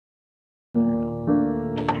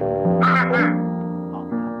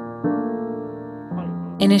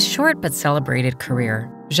In his short but celebrated career,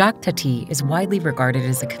 Jacques Tati is widely regarded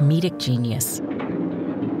as a comedic genius,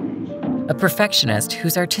 a perfectionist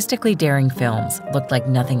whose artistically daring films looked like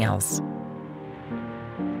nothing else.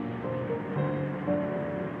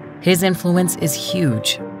 His influence is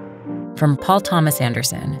huge, from Paul Thomas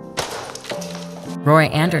Anderson, Roy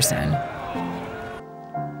Andersson,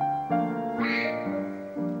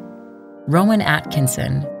 Rowan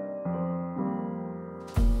Atkinson,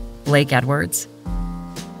 Blake Edwards,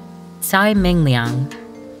 Tsai Ming Liang,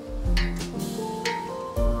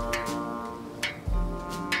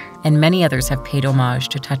 and many others have paid homage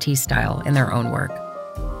to Tati's style in their own work.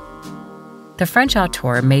 The French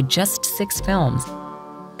auteur made just 6 films.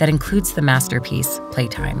 That includes the masterpiece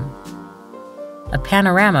Playtime, a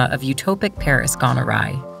panorama of utopic Paris gone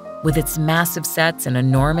awry. With its massive sets and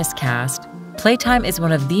enormous cast, Playtime is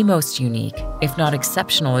one of the most unique, if not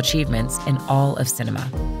exceptional, achievements in all of cinema.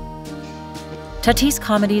 Tati's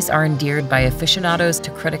comedies are endeared by aficionados to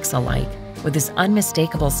critics alike, with his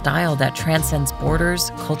unmistakable style that transcends borders,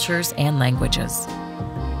 cultures, and languages.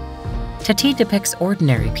 Tati depicts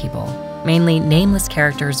ordinary people, mainly nameless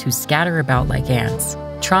characters who scatter about like ants,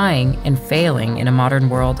 trying and failing in a modern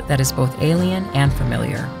world that is both alien and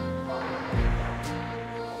familiar.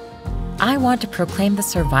 I want to proclaim the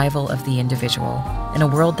survival of the individual in a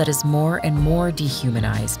world that is more and more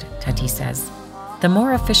dehumanized, Tati says. The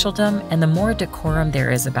more officialdom and the more decorum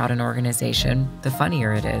there is about an organization, the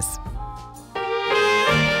funnier it is.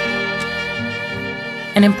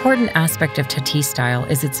 An important aspect of Tati's style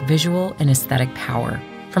is its visual and aesthetic power,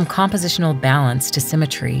 from compositional balance to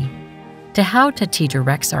symmetry, to how Tati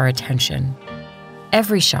directs our attention.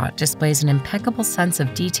 Every shot displays an impeccable sense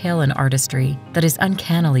of detail and artistry that is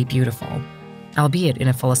uncannily beautiful, albeit in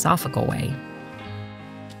a philosophical way.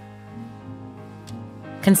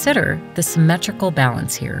 Consider the symmetrical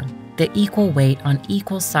balance here, the equal weight on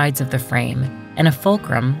equal sides of the frame, and a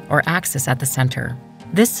fulcrum or axis at the center.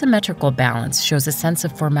 This symmetrical balance shows a sense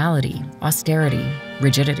of formality, austerity,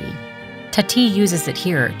 rigidity. Tati uses it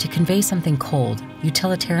here to convey something cold,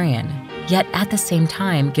 utilitarian, yet at the same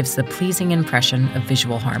time gives the pleasing impression of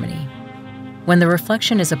visual harmony. When the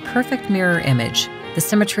reflection is a perfect mirror image, the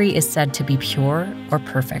symmetry is said to be pure or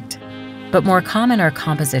perfect. But more common are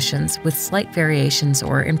compositions with slight variations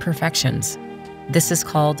or imperfections. This is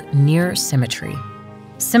called near symmetry.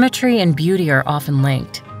 Symmetry and beauty are often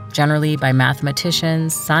linked, generally by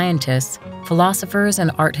mathematicians, scientists, philosophers,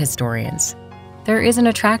 and art historians. There is an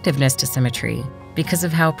attractiveness to symmetry because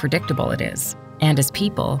of how predictable it is. And as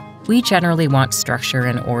people, we generally want structure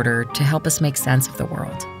and order to help us make sense of the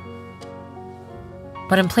world.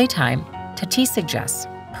 But in Playtime, Tati suggests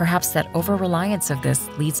perhaps that over-reliance of this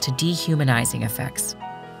leads to dehumanizing effects.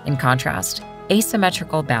 In contrast,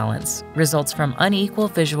 asymmetrical balance results from unequal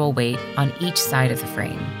visual weight on each side of the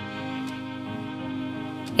frame.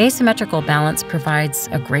 Asymmetrical balance provides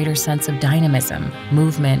a greater sense of dynamism,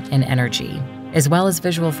 movement, and energy, as well as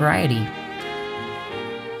visual variety.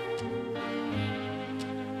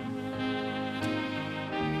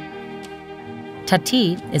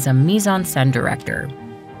 Tati is a mise-en-scène director.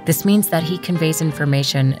 This means that he conveys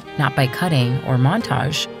information not by cutting or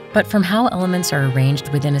montage, but from how elements are arranged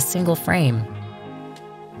within a single frame.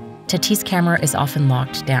 Tati's camera is often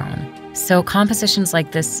locked down, so compositions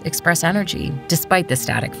like this express energy despite the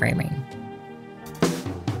static framing.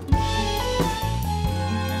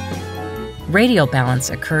 Radial balance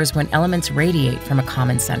occurs when elements radiate from a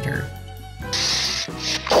common center.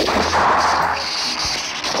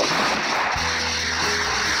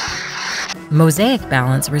 Mosaic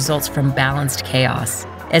balance results from balanced chaos.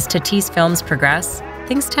 As Tati's films progress,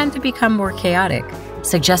 things tend to become more chaotic,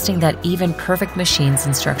 suggesting that even perfect machines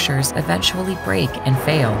and structures eventually break and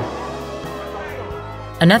fail.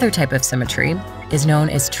 Another type of symmetry is known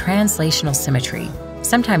as translational symmetry,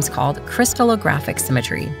 sometimes called crystallographic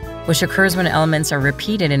symmetry, which occurs when elements are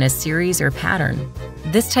repeated in a series or pattern.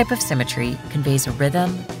 This type of symmetry conveys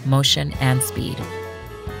rhythm, motion, and speed.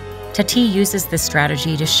 Tati uses this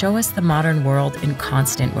strategy to show us the modern world in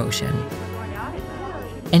constant motion.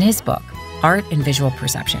 In his book, Art and Visual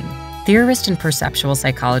Perception, theorist and perceptual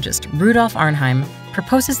psychologist Rudolf Arnheim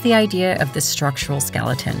proposes the idea of the structural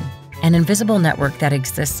skeleton, an invisible network that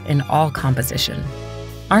exists in all composition.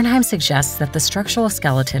 Arnheim suggests that the structural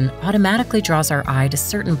skeleton automatically draws our eye to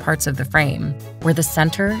certain parts of the frame, where the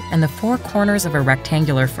center and the 4 corners of a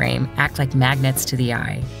rectangular frame act like magnets to the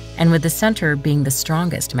eye, and with the center being the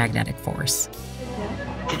strongest magnetic force.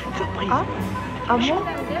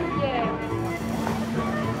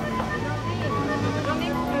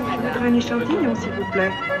 Un échantillon, s'il vous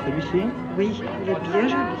plaît. Celui-ci? Oui, il est bien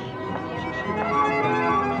joli.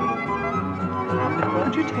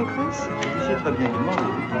 Would you take this?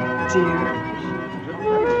 Dear.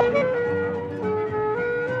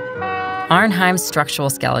 Arnheim's structural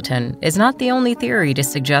skeleton is not the only theory to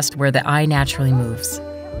suggest where the eye naturally moves.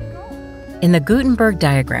 In the Gutenberg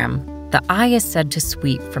diagram, the eye is said to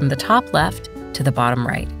sweep from the top left to the bottom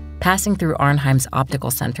right, passing through Arnheim's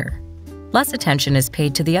optical center. Less attention is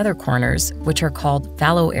paid to the other corners, which are called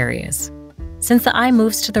fallow areas. Since the eye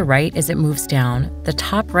moves to the right as it moves down, the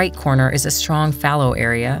top right corner is a strong fallow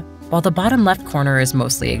area, while the bottom left corner is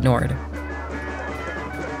mostly ignored.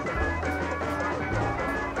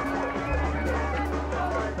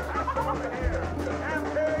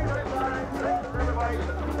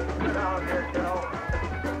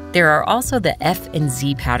 There are also the F and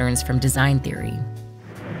Z patterns from design theory.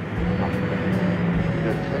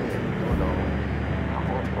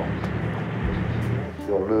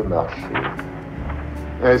 Sur le marché.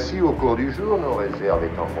 Ainsi, au cours du jour, nos réserves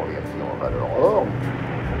étant converties en valeur or,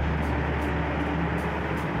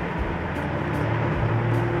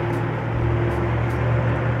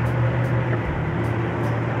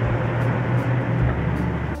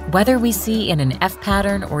 Whether we see in an F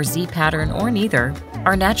pattern or Z pattern or neither,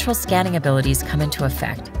 our natural scanning abilities come into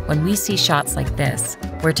effect when we see shots like this,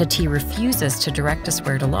 where Tati refuses to direct us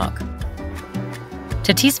where to look.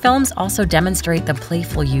 Tati's films also demonstrate the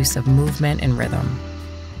playful use of movement and rhythm.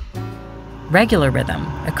 Regular rhythm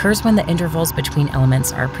occurs when the intervals between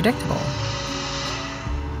elements are predictable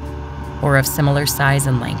or of similar size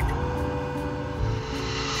and length.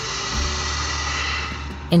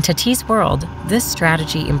 In Tati's world, this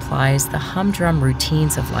strategy implies the humdrum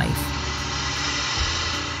routines of life.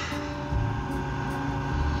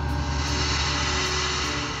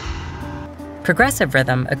 Progressive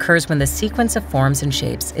rhythm occurs when the sequence of forms and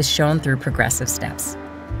shapes is shown through progressive steps.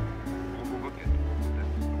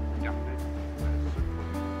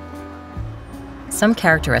 Some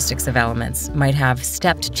characteristics of elements might have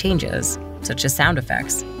stepped changes, such as sound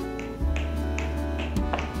effects.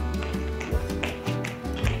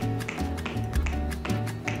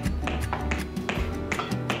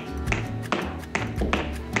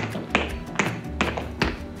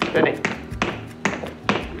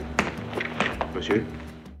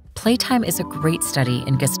 Playtime is a great study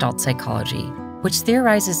in Gestalt psychology, which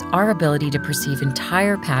theorizes our ability to perceive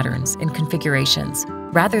entire patterns and configurations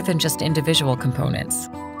rather than just individual components.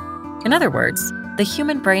 In other words, the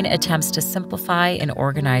human brain attempts to simplify and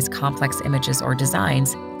organize complex images or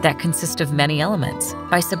designs that consist of many elements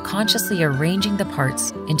by subconsciously arranging the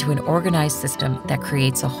parts into an organized system that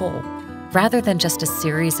creates a whole, rather than just a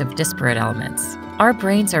series of disparate elements. Our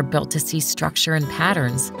brains are built to see structure and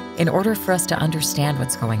patterns in order for us to understand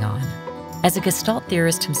what's going on. As a Gestalt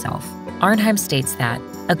theorist himself, Arnheim states that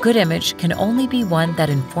a good image can only be one that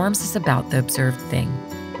informs us about the observed thing.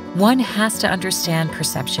 One has to understand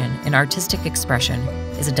perception and artistic expression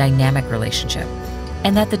is a dynamic relationship,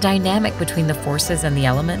 and that the dynamic between the forces and the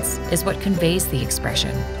elements is what conveys the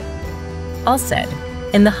expression. All said,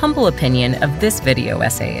 in the humble opinion of this video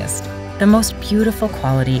essayist, the most beautiful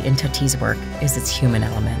quality in Tati's work is its human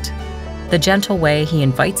element. The gentle way he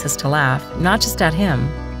invites us to laugh, not just at him,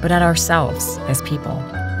 but at ourselves as people.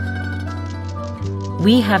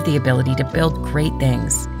 We have the ability to build great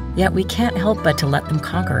things, yet we can't help but to let them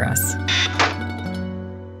conquer us.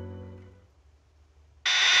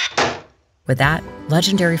 With that,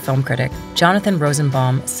 legendary film critic Jonathan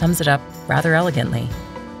Rosenbaum sums it up rather elegantly.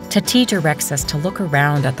 Tati directs us to look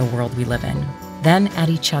around at the world we live in, then at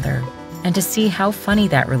each other, and to see how funny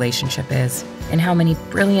that relationship is and how many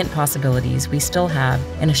brilliant possibilities we still have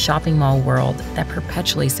in a shopping mall world that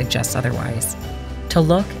perpetually suggests otherwise. To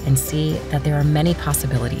look and see that there are many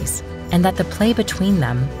possibilities, and that the play between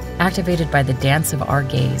them, activated by the dance of our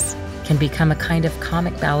gaze, can become a kind of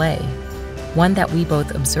comic ballet, one that we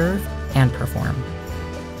both observe and perform.